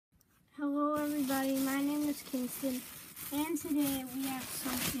everybody, my name is Kingston, and today we have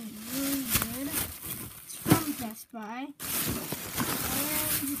something really good. It's from Best Buy,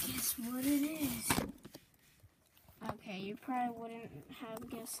 and guess what it is? Okay, you probably wouldn't have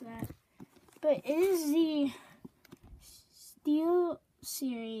guessed that, but it is the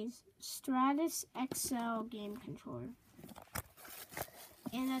SteelSeries Stratus XL game controller.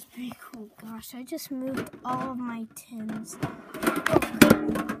 And that's pretty cool. Gosh, I just moved all of my tins.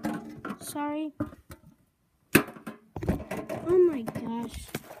 Sorry. Oh my gosh.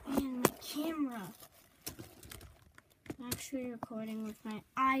 Man, my camera. I'm actually recording with my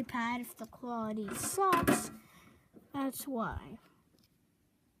iPad. If the quality sucks, that's why.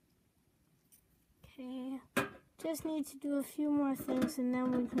 Okay. Just need to do a few more things and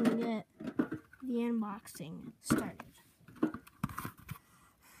then we can get the unboxing started.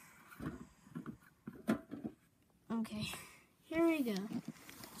 Okay, here we go.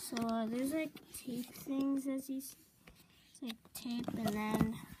 So there's like tape things as you see. It's like tape and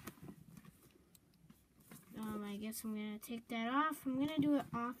then I guess I'm gonna take that off. I'm gonna do it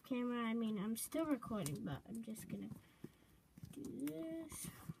off camera. I mean, I'm still recording, but I'm just gonna do this.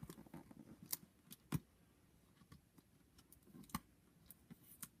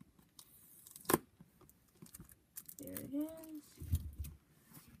 There it is.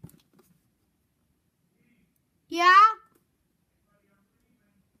 Yeah?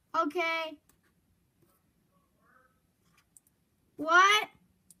 Okay. What?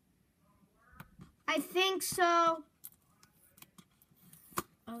 I think so.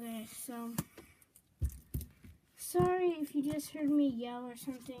 Okay, so sorry if you just heard me yell or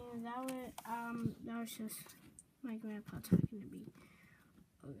something. That was just my grandpa talking to me.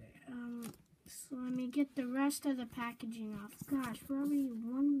 Okay, so let me get the rest of the packaging off. Gosh, we're already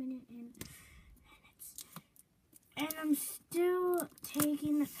 1 minute in. And I'm still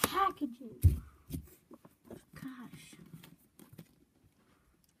taking the packaging. Gosh.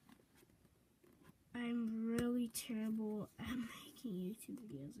 I'm really terrible at making YouTube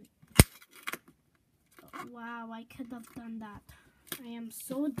videos. Oh, wow, I could have done that. I am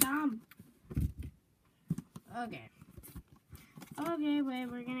so dumb. Okay. Okay, wait,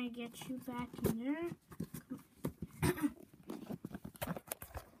 we're gonna get you back in there.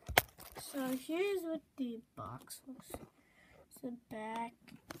 So here's what the box looks like. It's the back.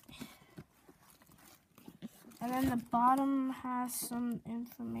 And then the bottom has some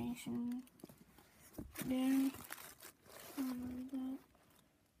information there.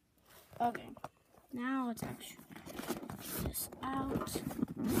 Okay. Now let's actually get this out.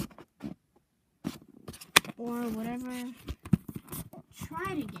 Or whatever. Try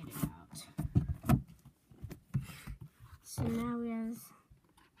to get it out. So now we have...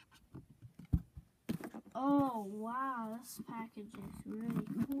 Oh, wow, this package is really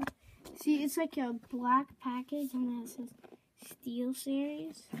cool. See, it's like a black package, and then it says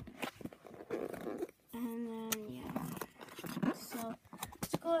SteelSeries. And then, yeah. So,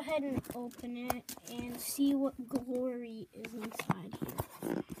 let's go ahead and open it and see what glory is inside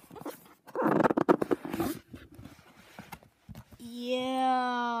here.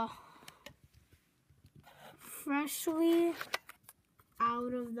 Yeah. Freshly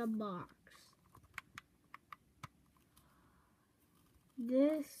out of the box.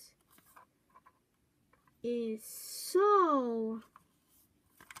 This is so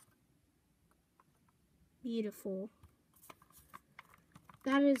beautiful.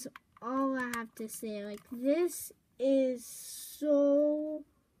 That is all I have to say. Like, this is so...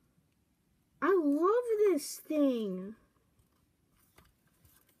 I love this thing.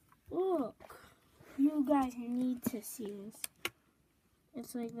 Look. You guys need to see this.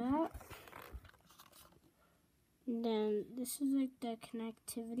 It's like that. And then this is like the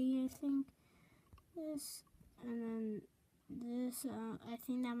connectivity, I think. This, and then this, I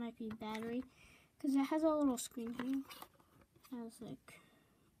think that might be battery. Because it has a little screen here. It has like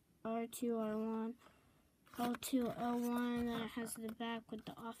R2, R1, L2, L1, and then it has the back with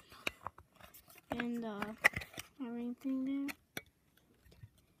the off and the ring thing there.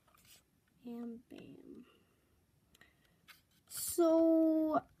 And bam.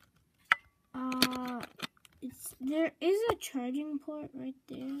 So, there is a charging port right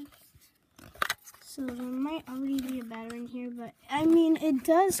there. So there might already be a battery in here, but I mean, it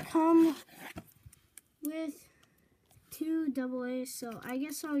does come with 2 AA's, so I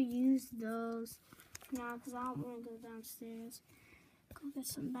guess I'll use those now because I don't want to go downstairs. Go get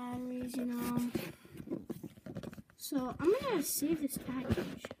some batteries, you know. So I'm going to save this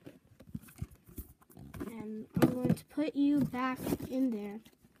package. And I'm going to put you back in there.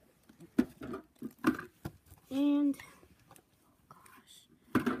 And, oh gosh.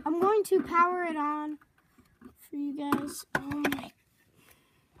 I'm going going to power it on for you guys. Oh my.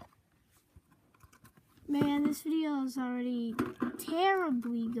 Man, this video is already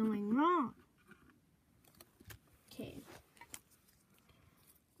terribly going wrong. Okay.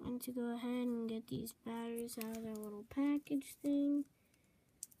 I'm going to go ahead and get these batteries out of their little package thing.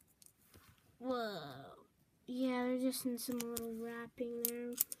 Whoa. Yeah, they're just in some little wrapping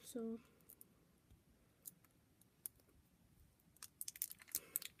there, so.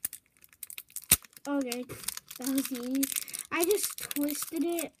 Okay, that was easy. I just twisted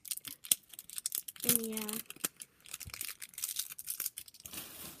it, and yeah.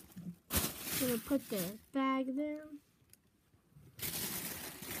 Gonna put the bag there.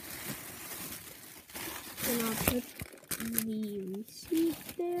 And I'll put the receipt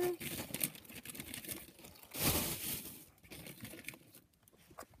there.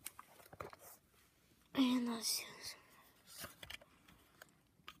 And let's use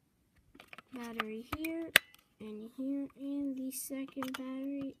battery here, and the second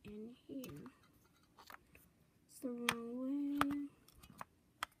battery in here. It's the wrong way.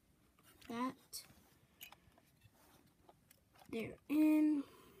 That. They're in.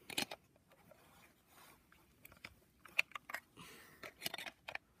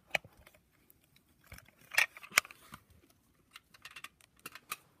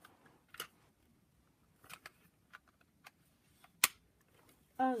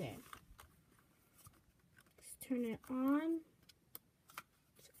 Okay. Let's turn it on.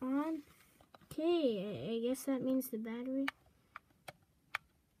 It's on. Okay, I guess that means the battery.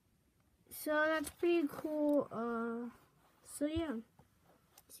 So that's pretty cool. So yeah.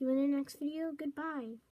 See you in the next video. Goodbye.